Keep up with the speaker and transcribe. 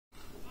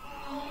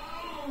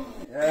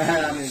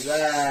La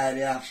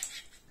miseria.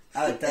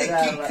 E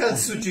chi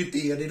cazzo ci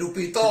tira?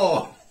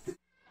 Rupitò!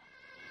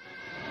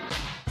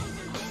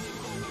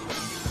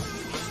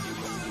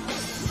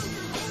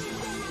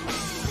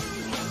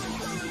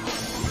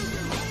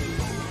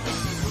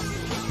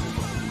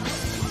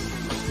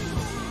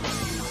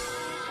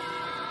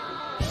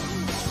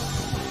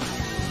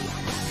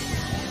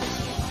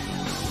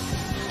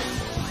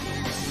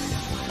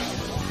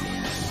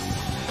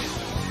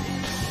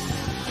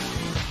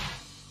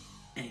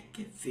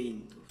 Che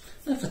finto.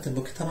 Nel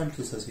frattempo che ti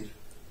mangi stasera?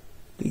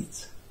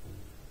 Pizza.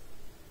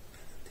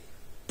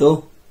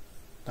 Tu?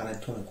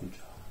 Panettone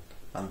cugiato.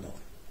 Pandoro.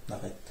 La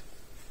fetta.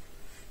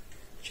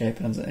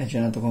 C'hai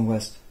cenato con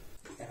questo?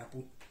 Era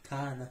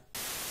puttana.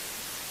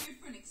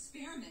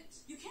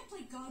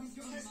 God with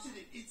your tested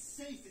it. It's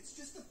safe. It's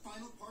just the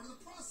final part of the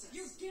process.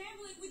 You're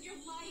gambling with your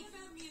life. What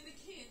about me and the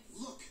kids?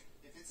 Look,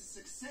 if it's a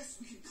success,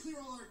 we can clear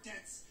all our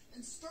debts and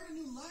start a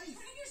new life.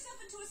 Turning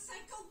yourself into a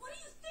psycho? What are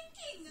you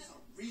thinking? It's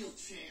a real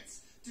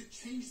chance to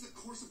change the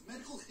course of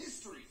medical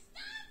history.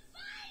 Stop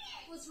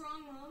fighting! What's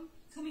wrong, Mom?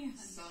 Come here,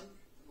 honey. Son,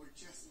 we're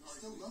just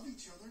still love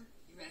each other.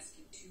 You're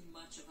asking too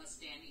much of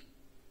us, Danny.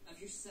 Of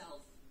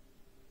yourself.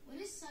 What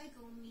does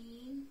psycho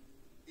mean?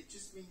 It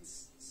just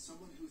means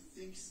someone who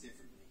thinks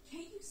differently.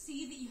 Can't you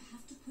see that you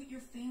have to put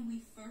your family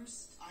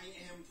first? I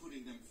am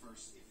putting them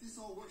first. If this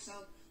all works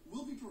out,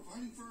 we'll be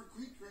providing for our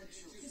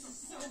great-grandchildren. This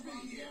is so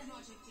wrong. Their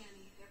logic,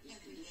 Danny.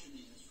 They're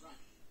conditioning is right.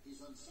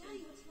 He's unstable.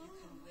 Daddy, what's wrong?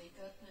 You can wake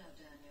up now,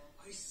 Daniel.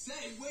 I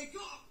say, wake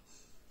up!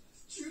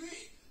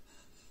 Judy!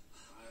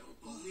 I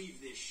don't believe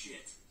this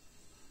shit.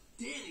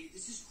 Danny,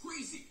 this is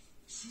crazy.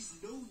 She's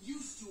no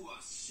use to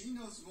us. She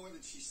knows more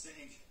than she's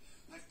saying.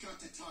 I've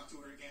got to talk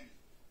to her again.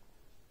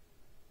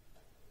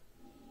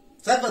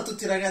 Salve a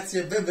tutti ragazzi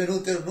e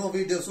benvenuti a un nuovo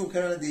video sul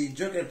canale di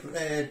Joker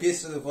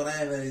Ps2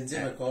 Forever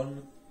insieme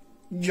con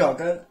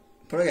Joker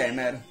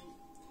PROGAMER.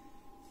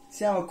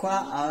 Siamo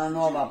qua a una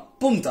nuova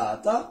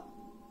puntata.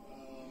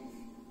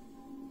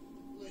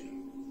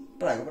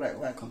 Prego, vai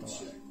a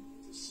controllare.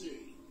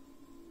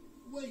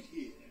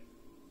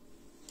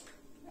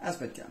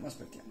 Aspettiamo.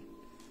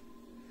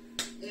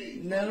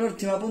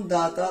 Nell'ultima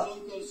puntata,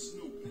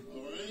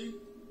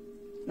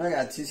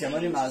 ragazzi, siamo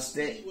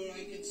rimasti...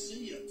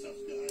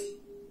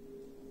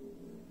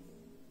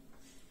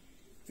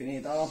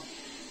 Finito?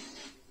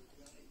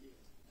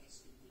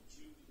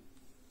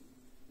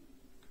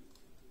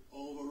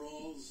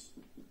 Overalls,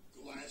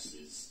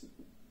 glasses.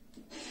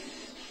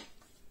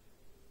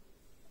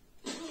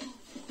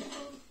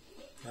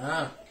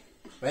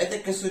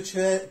 Vedete che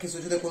succede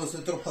quando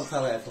siete troppo al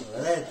telefono,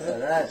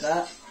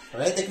 vedete?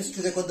 Vedete che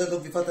succede quando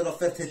non vi fate le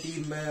offerte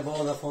Team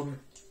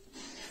Vodafone?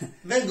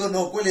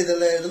 Vengono quelli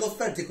delle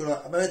offerte e dicono: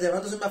 ma avete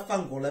mandato sempre a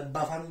fanculo e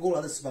bafanculo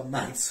adesso va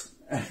mazzo.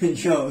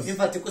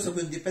 Infatti questo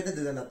qui è un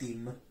dipendente della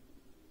team. Ho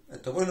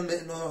detto: voi non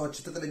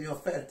accettate le mie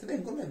offerte,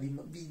 vengono e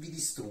vi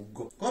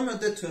distruggo. Come ho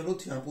detto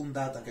nell'ultima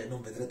puntata, che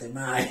non vedrete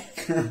mai,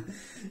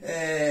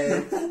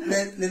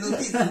 le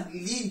notizie,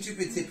 gli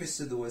incipit di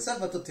PS2.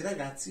 Salve a tutti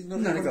ragazzi,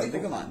 non ricordo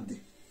i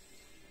comandi.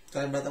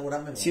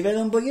 Si vede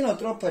un pochino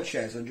troppo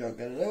acceso,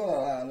 Joker.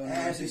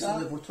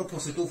 PS2 purtroppo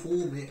se tu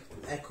fumi,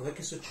 ecco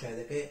che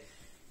succede? Che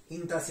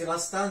intasi la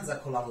stanza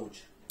con la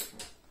luce.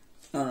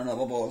 No,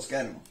 proprio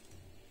schermo.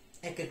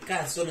 E che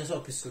cazzo ne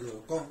so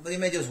PS2,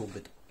 rimedio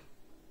subito.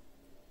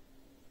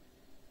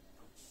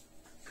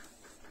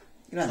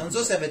 Non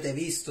so se avete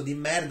visto di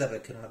merda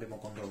perché non abbiamo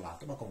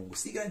controllato, ma comunque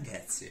sti gran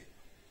cazzi.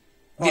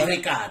 Vi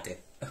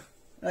frecate.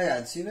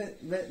 Ragazzi,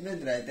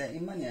 vedrete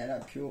in maniera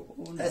più...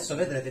 Adesso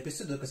vedrete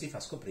PS2 che si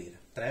fa scoprire.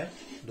 3,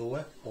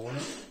 2, 1.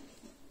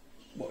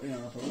 Boh, io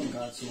non ho proprio un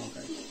cazzo, ma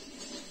ok.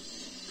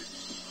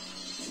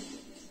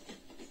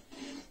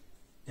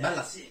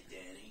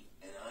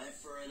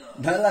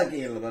 Bella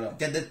kill però.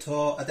 Ti ha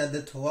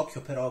detto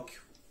occhio per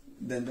occhio.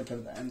 Dente per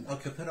dente.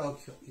 Occhio per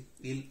occhio.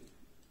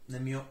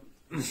 Nel mio...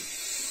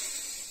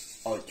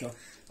 Occhio.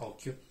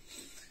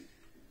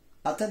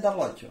 Attento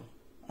all'occhio.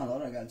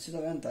 Allora ragazzi,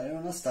 dove entrare in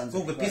una stanza.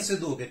 Comunque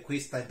PS2 che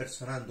qui sta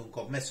impersonando un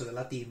commesso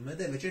della team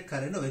deve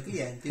cercare 9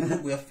 clienti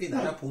con cui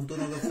affidare appunto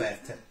nuove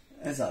offerte.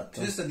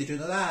 Esatto. Ci sta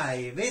dicendo: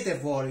 dai, vedete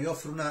fuori, vi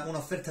offro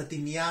un'offerta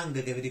Team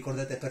Young che vi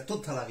ricordate per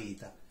tutta la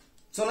vita.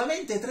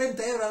 Solamente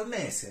 30 euro al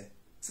mese.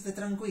 State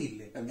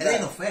tranquilli. Ed è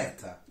in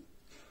offerta.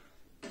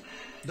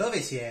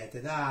 Dove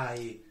siete?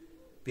 Dai.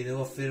 Vi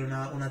devo offrire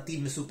una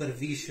team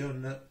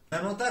supervision.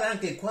 Da notare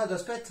anche il quadro.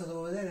 Aspetta,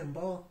 devo vedere un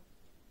po'.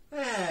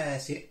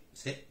 Sì.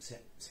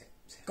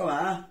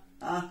 Com'è?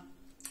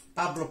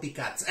 Pablo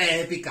Picasso.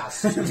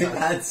 Picasso.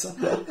 Picasso.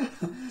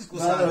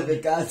 Scusate.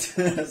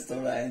 Picasso,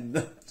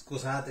 stupendo.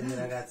 Scusatemi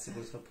ragazzi,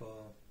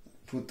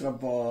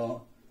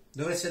 Purtroppo...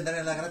 Dovresti andare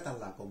nella grata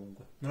là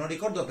comunque. Non lo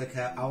ricordo perché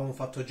avevamo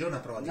fatto già una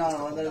prova di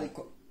no, andare di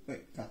qua.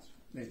 Cazzo.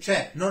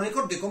 Cioè, non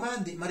ricordo i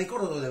comandi, ma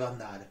ricordo dove devo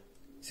andare.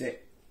 Sì.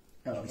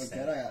 Allora,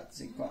 perché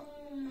ragazzi, qua...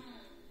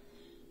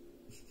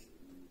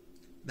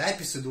 Dai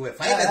PS2,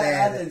 fai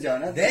vedere.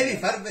 Attenzione. Devi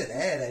far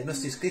vedere. I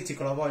nostri iscritti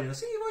che lo vogliono.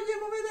 Sì,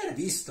 vogliamo vedere.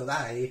 Visto,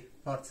 dai.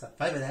 Forza,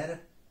 fai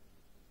vedere.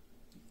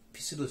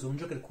 PS2 sono un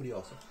Joker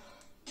curioso.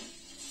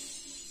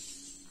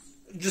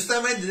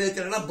 Giustamente devi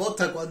tirare la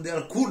botta quando è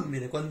al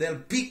culmine, quando è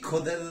al picco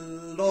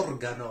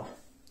dell'organo.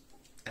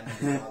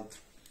 Altro.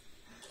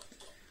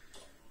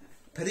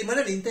 Per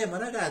rimanere in tema,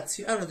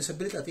 ragazzi, hanno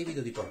disabilitato i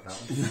video di porno.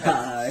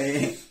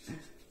 Dai.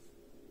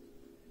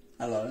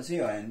 Allora, se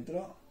io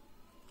entro,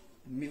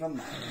 mi fa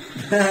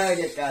male.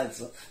 Che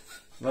cazzo.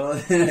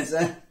 Volevo dire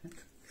se...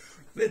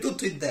 È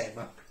tutto in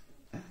tema.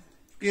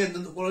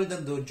 Quello lì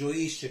tanto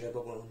gioisce che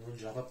proprio non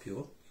ce la fa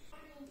più.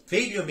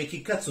 Figlio, ma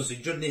chi cazzo sei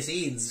Johnny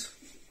Sins?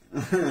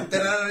 Per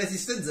la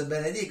resistenza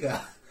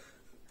benedica.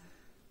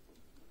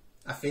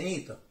 Ha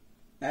finito.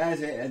 Sì,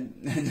 è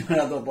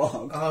durato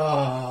poco.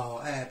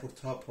 Oh,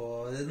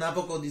 purtroppo. Non ha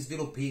poco di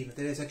sviluppino,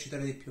 devi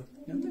esercitare di più.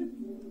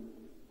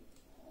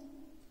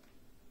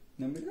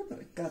 Non mi ricordo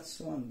che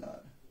cazzo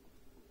andare.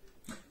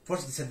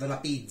 Forse ti serve la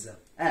pizza.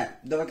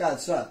 Dove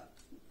cazzo è?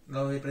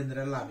 La devi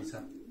prendere là, mi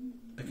sa.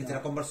 Perché ti era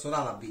comparso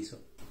là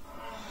l'avviso.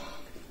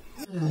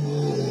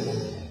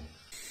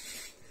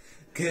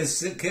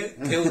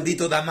 Che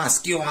udito da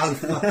maschio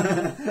alfa.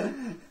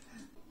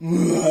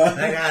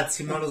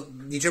 Ragazzi, ma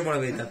diciamo la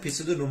verità,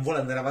 Ps2 non vuole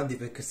andare avanti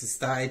perché si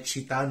sta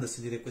eccitando a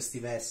sentire questi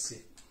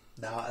versi.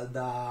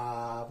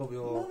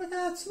 Proprio Dove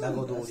cazzo da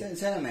goduria.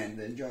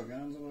 Seriamente il gioco,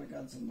 non so dove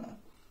cazzo andare.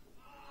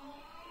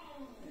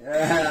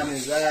 La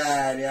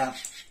miseria.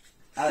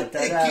 E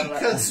chi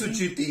cazzo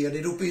ci tira?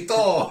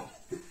 Rupitò!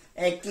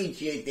 E chi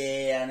ci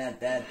tiene a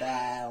te?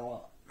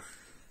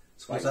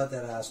 Scusate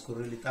la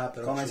scurrilità,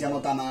 però come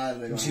siamo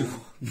tamarri.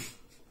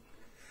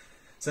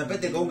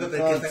 Sapete comunque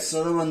perché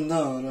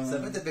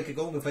sapete perché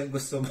comunque fai in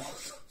questo modo?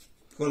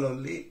 Quello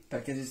lì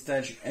perché si sta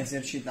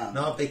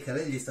esercitando. No, perché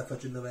lei gli sta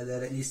facendo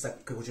vedere, gli sta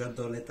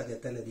cucinando le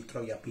tagliatelle di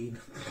Troia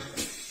Pina.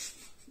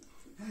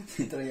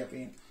 Di Troia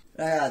Pina.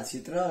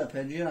 Ragazzi, 3 ore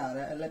per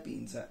girare e le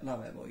pinze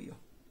l'avevo io.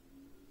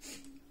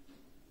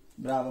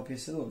 Bravo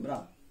Ps2,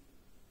 bravo.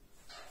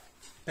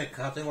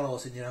 Peccato, io volevo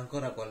sentire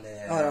ancora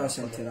quelle. Ora lo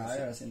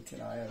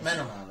sentirai.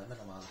 Meno male.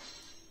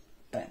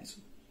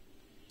 Penso.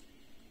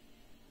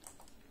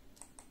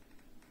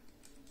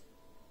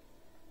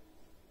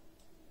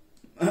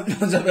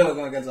 Non sapevo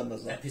come cazzo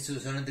abbassare. Ps2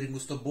 se non entri in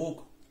questo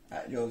buco.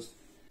 Giusto.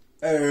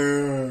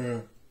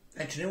 Ce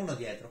n'è uno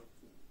dietro.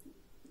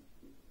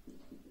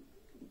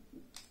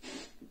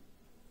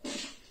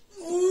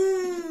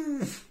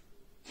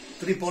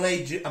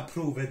 Triple H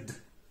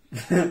approved.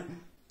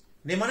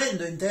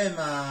 Rimanendo in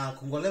tema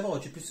con quelle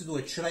voci,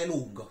 Ps2 ce l'hai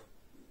lungo.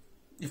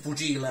 Il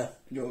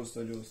fucile.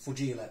 Giusto.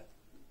 Fucile.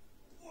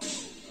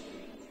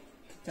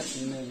 Cazzo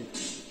di me.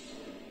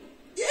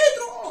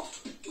 Dietro!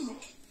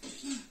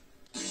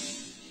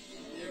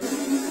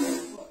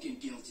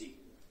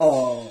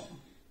 Oh,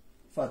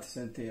 fatti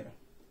sentire.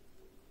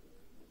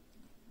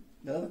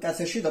 Da dove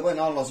cazzo è uscito poi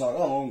non lo so,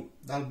 comunque.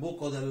 Dal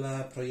buco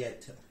del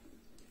proiettile.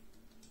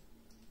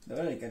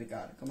 Dovrei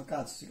ricaricare, come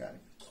cazzo si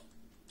carica?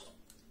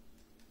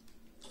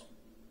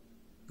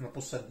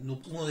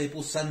 Uno dei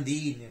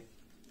pulsantini.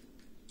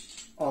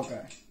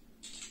 Ok.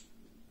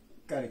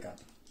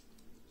 Caricato.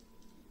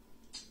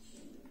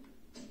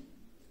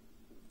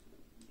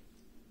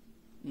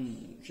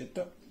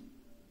 Shit.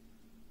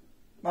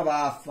 Ma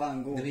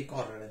vaffanculo. Devi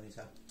correre, mi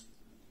sa.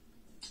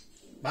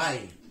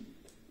 Vai.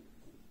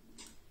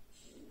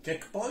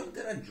 Checkpoint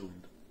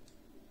raggiunto.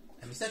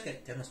 E mi sa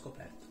che ti hanno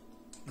scoperto.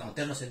 No,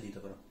 ti hanno sentito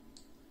però.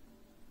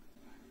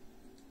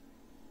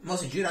 Mo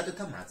si è girato e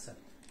ti ammazza.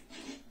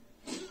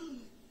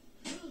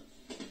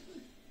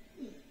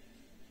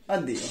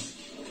 Addio.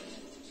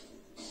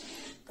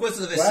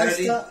 Questo deve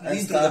essere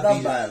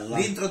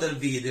l'intro del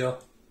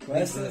video.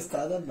 Questa è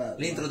stata bella.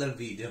 L'intro del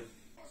video.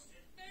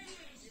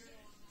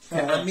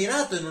 Ha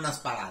mirato e non ha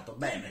sparato.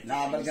 Bene.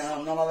 No, perché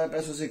non l'avevo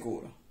preso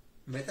sicuro.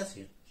 In verità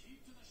sì.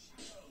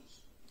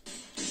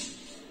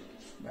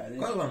 Vedi?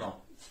 Quello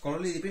no. Quello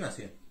lì di prima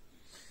sì.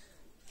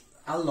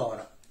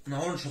 Allora.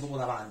 No, non c'è proprio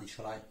davanti,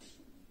 ce l'hai.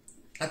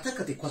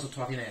 Attaccati qua sotto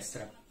la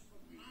finestra.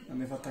 Non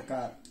mi fa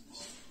attaccare.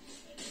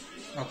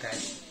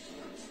 Ok.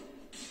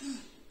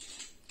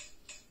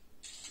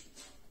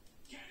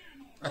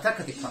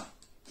 Attaccati qua.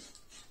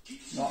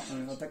 No, non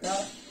mi fa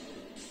attaccare.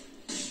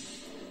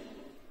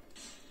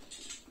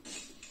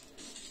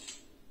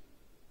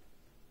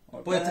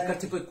 Okay. Puoi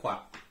attaccarti poi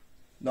qua.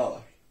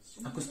 Dove?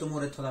 A questo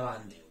muretto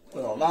davanti.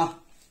 Quello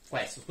là.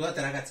 Questo,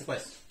 scusate ragazzi,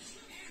 questo.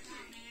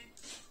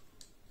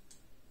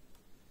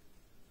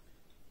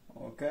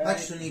 Ok. Là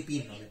ci sono i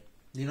pinnoli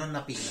di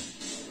nonna Pina.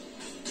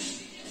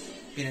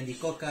 Piene di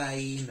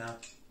cocaina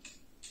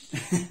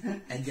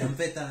e di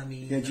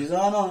anfetamina. Che ci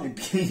sono? I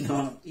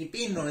pinnoli. I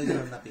pinnoli di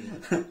nonna Pina.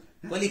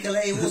 Quelli che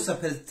lei usa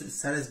per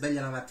stare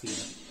sveglia la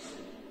mattina.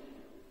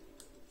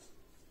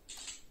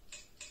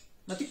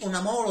 Ma tipo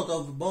una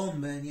molotov,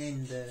 bombe,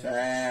 niente.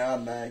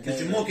 Vabbè. Che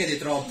ci mo chiedi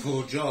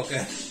troppo,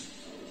 Joker.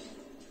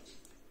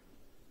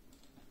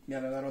 Mi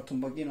aveva rotto un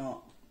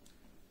pochino.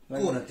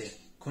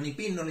 Curati con i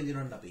pinnoli di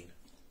nonna Pina.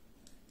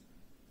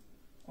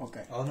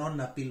 Ok. O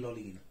nonna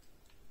Pillolina.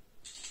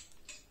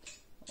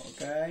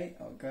 Ok.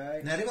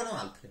 Ne arrivano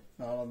altri.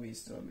 No, l'ho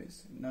visto.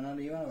 Non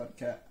arrivano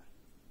perché...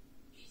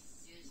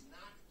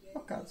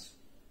 Oh cazzo.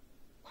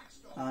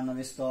 Hanno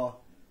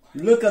visto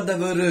Look at the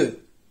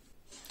guru.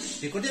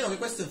 Ricordiamo che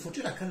questo è un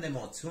fucile a canne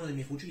mozze, uno dei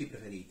miei fucili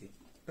preferiti.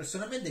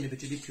 Personalmente mi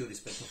piace di più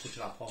rispetto al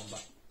fucile a bomba,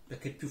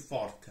 perché è più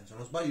forte, se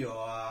non sbaglio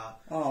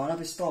Oh, una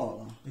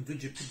pistola.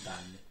 infligge più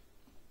danni.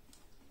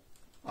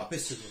 Ah,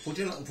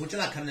 Ps2,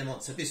 fucile a canne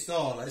mozze,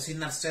 pistola, si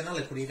in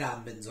arsenale con i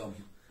gambe,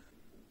 insomma.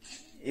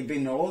 I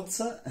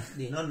pinnolozza.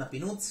 Di nonna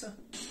Pinuzza.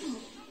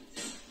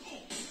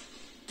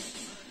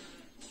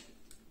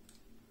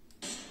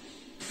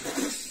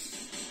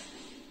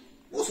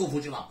 Uso un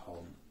fucile a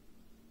bomba.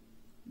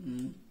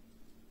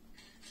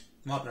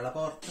 Ma apre la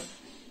porta.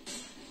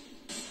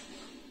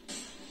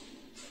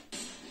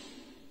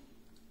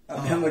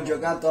 Abbiamo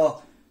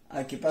giocato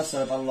a chi passa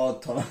la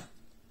pallottola.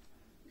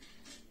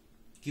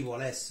 Chi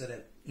vuole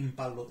essere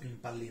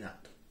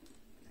impallinato.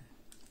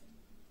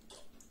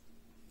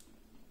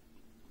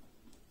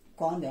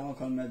 Qua andiamo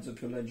col mezzo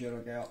più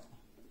leggero che ho.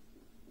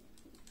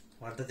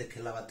 Guardate che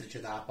lavatrice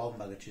da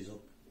bomba che ci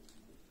sono.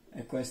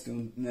 E questo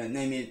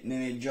nei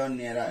miei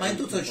giorni era... Ma in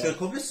tutto ciò il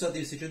commesso ti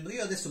dicendo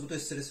io adesso potrei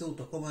essere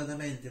seduto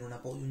comodamente in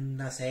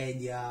una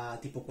sedia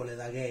tipo quelle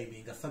da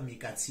gaming a farmi i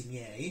cazzi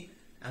miei,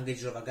 anche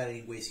giocare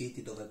in quei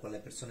siti dove quelle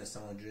persone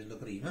stavano girando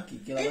prima,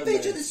 e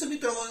invece adesso mi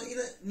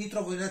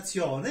trovo in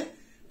azione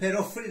per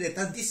offrire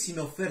tantissime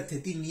offerte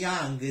Team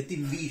Young,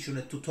 Team Vision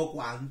e tutto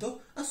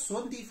quanto a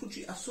suon di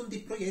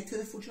proiettili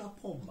del fucile a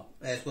bomba.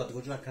 Scusate,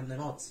 fucile a canne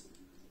mozze.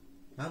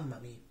 Mamma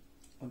mia.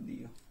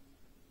 Oddio.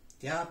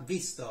 Ti ha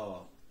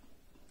visto.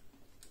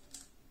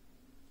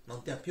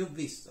 Non ti ha più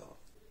visto.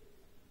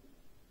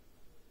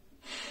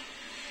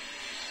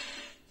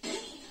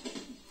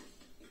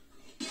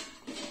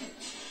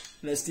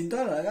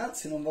 L'estintore,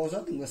 ragazzi, non va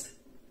usato in questa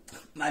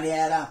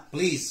maniera.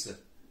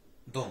 Please,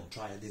 don't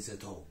try this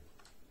at home.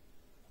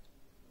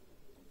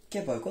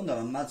 Che poi quando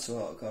lo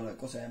ammazzo con le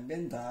cose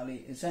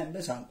ambientali è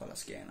sempre sangue alla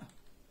schiena.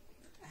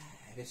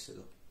 Che sei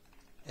tu?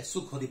 È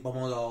succo di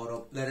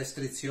pomodoro, le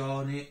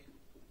restrizioni.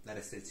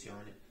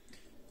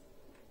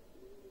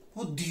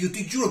 Oddio,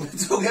 ti giuro,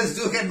 pensavo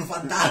che è un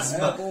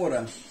fantasma.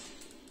 Pure.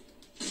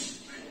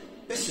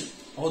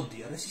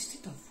 Oddio, ha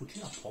resistito al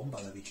fucile a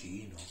bomba da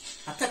vicino.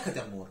 Attaccati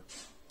al muro.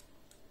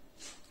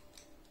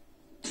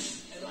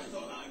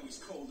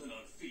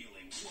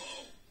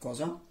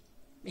 Cosa?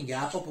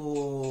 Minchia,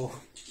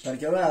 proprio...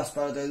 Perché aveva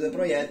sparato i 2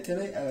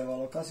 proiettili e aveva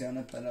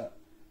l'occasione per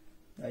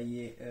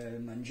dargli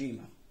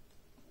mangima.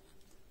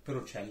 Per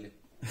uccelli.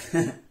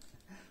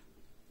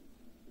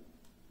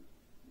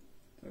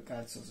 Che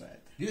cazzo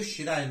siete?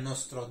 Riuscirà il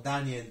nostro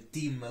Daniel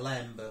Team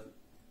Lamb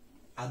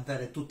a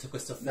dare tutte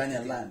queste offerte?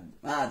 Daniel Lamb.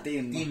 Ah,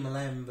 Team. Team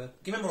Lamb.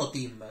 Chiamiamolo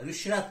Team.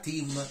 Riuscirà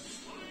Team?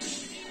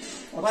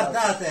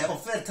 Guardate,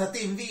 offerta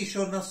Team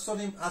Vision a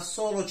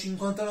solo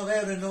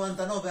 59,99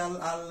 €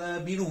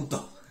 al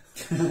minuto.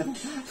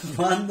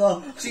 Quando?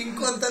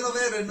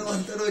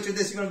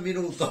 59,99 € al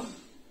minuto.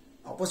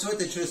 No, poi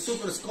sapete c'è il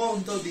super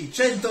sconto di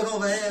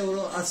 109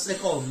 € al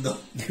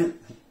secondo.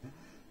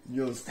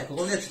 Giusto. Ecco,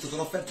 quando ho accettato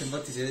l'offerta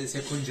infatti si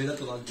è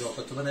congedato dal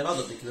gioco. Ho detto me ne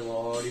vado perché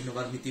devo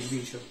rinnovarmi Team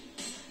Vision.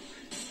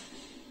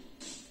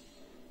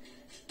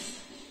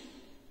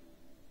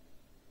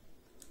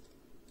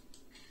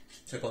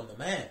 Secondo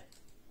me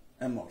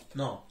È morto.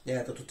 no, gli hai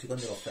dato tutti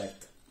quanti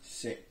l'offerta.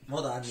 Sì.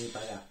 Mo da anni di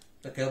pagare.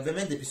 Perché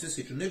ovviamente Ps2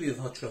 dice noi vi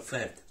faccio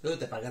l'offerta,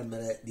 dovete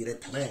pagarmele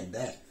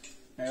direttamente,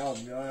 È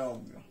ovvio, è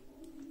ovvio.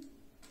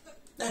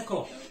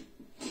 Eccolo.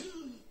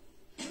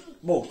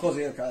 Boh,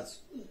 così a cazzo.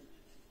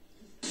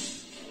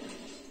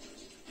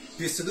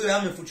 Ps2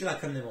 ama il fucile a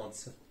canne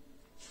mozze.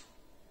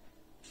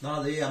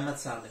 No, devi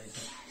ammazzarle, mi sa.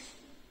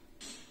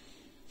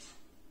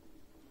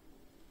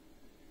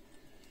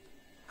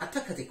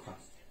 Attaccati qua.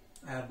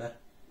 Vabbè.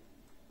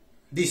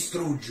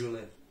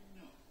 Distruggile.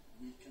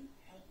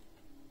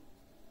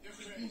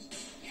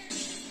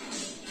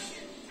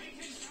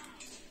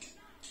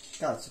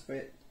 Cazzo,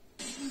 poi...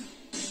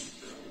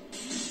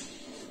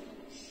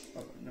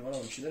 Vabbè, ne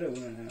volevo uccidere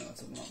uno e ne ho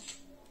ammazzato un altro.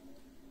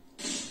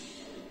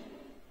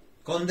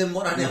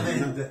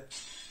 Contemporaneamente.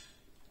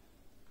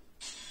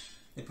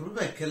 Il problema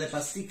è che le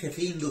pasticche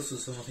Findus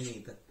sono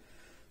finite.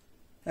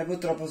 E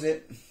purtroppo sì.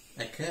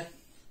 E che?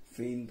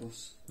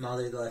 Findus. No,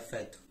 devi dare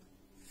effetto.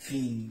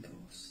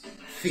 Findus.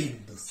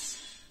 Findus.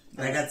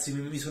 Ragazzi,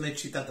 mi sono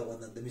eccitato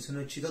guardate, mi sono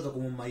eccitato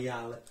come un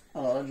maiale.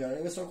 Allora, ragione,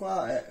 questo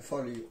qua è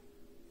for you.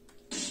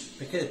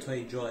 Perché hai detto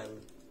hey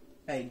Joel?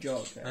 Hey,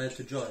 Joker. Ha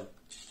detto Joel.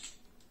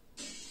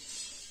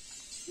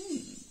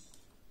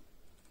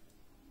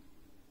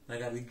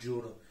 Raga, vi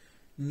giuro,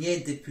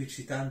 niente più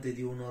eccitante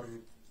di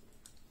un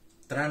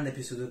tranne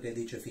Ps2 che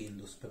dice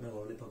Findus. Per me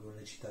quello lì è proprio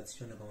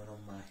un'eccitazione come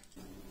non mai.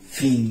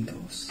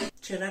 Findus.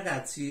 Cioè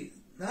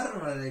ragazzi,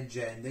 narrano le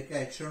leggende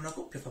che c'era una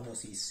coppia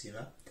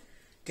famosissima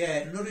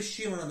che non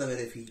riuscivano ad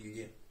avere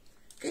figli.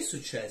 Che è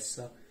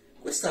successa?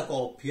 Questa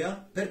coppia,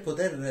 per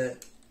poter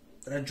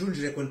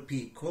raggiungere quel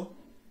picco,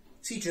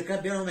 si dice che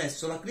abbiano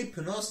messo la clip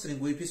nostra in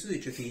cui Ps2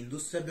 dice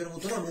Findus e abbiano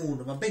avuto non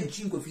uno, ma ben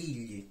 5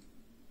 figli.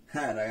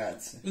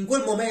 Ragazzi. In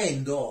quel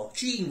momento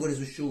 5 ne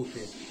sono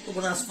usciti,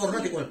 proprio una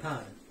sfornata come il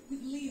pane.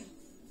 With Leo.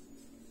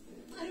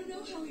 I don't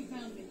know how he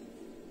found me.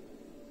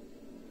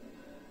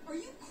 Are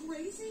you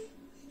crazy?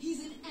 He's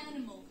an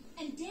animal,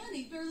 and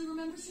Danny barely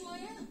remembers who I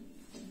am.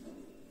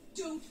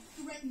 Don't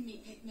threaten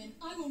me, Pikmin.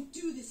 I won't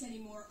do this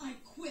anymore. I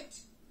quit.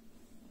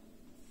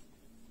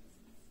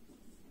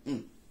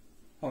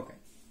 Ok.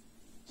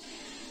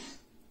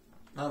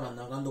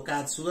 Madonna, quando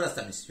cazzo dura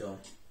sta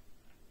missione?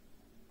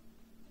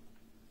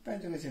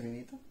 Penso che sia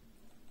finito.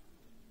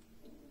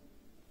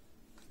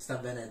 Sta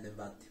avvenendo,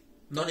 infatti.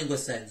 Non in quel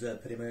senso,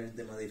 per rimanere il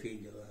tema dei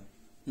figli.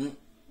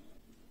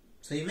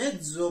 Sei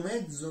mezzo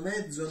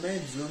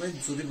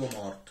tipo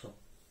morto.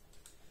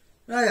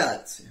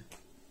 Ragazzi.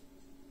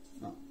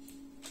 No.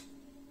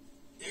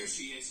 There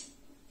she is.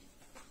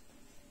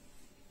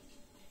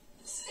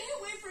 Stay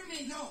away from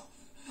me. No,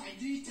 I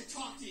need to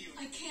talk to you.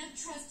 I can't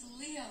trust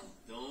Leo.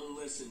 Don't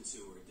listen to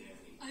her,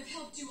 Danny. I've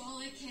helped you all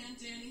I can,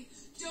 Danny.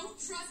 Don't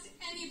trust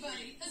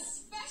anybody,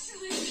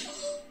 especially...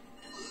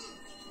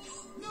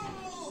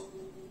 No!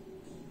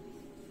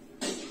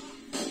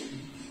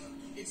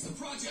 It's the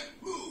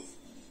project. Move.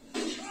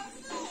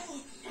 No!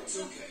 It's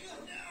okay.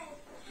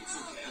 It's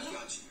okay. I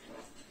got you.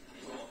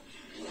 Come on.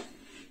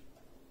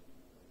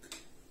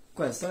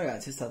 Questo,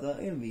 ragazzi, è stato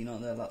il vino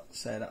della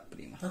sera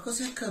prima. Ma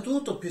cos'è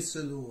accaduto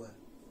PS2?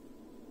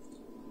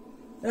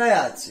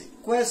 Ragazzi,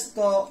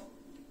 questo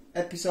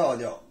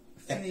episodio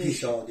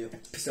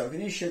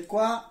finisce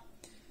qua.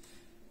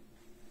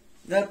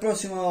 Nel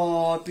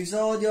prossimo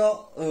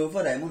episodio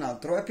faremo un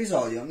altro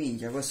episodio.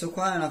 Minchia, questo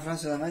qua è una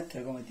frase da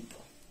mettere come tipo.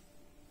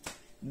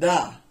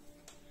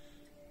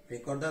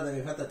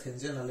 Ricordatevi, fate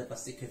attenzione alle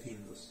pasticche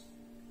Findus.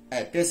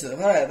 PS2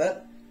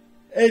 Forever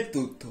è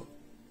tutto.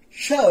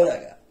 Ciao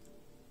raga.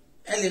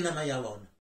 Elena Maialon.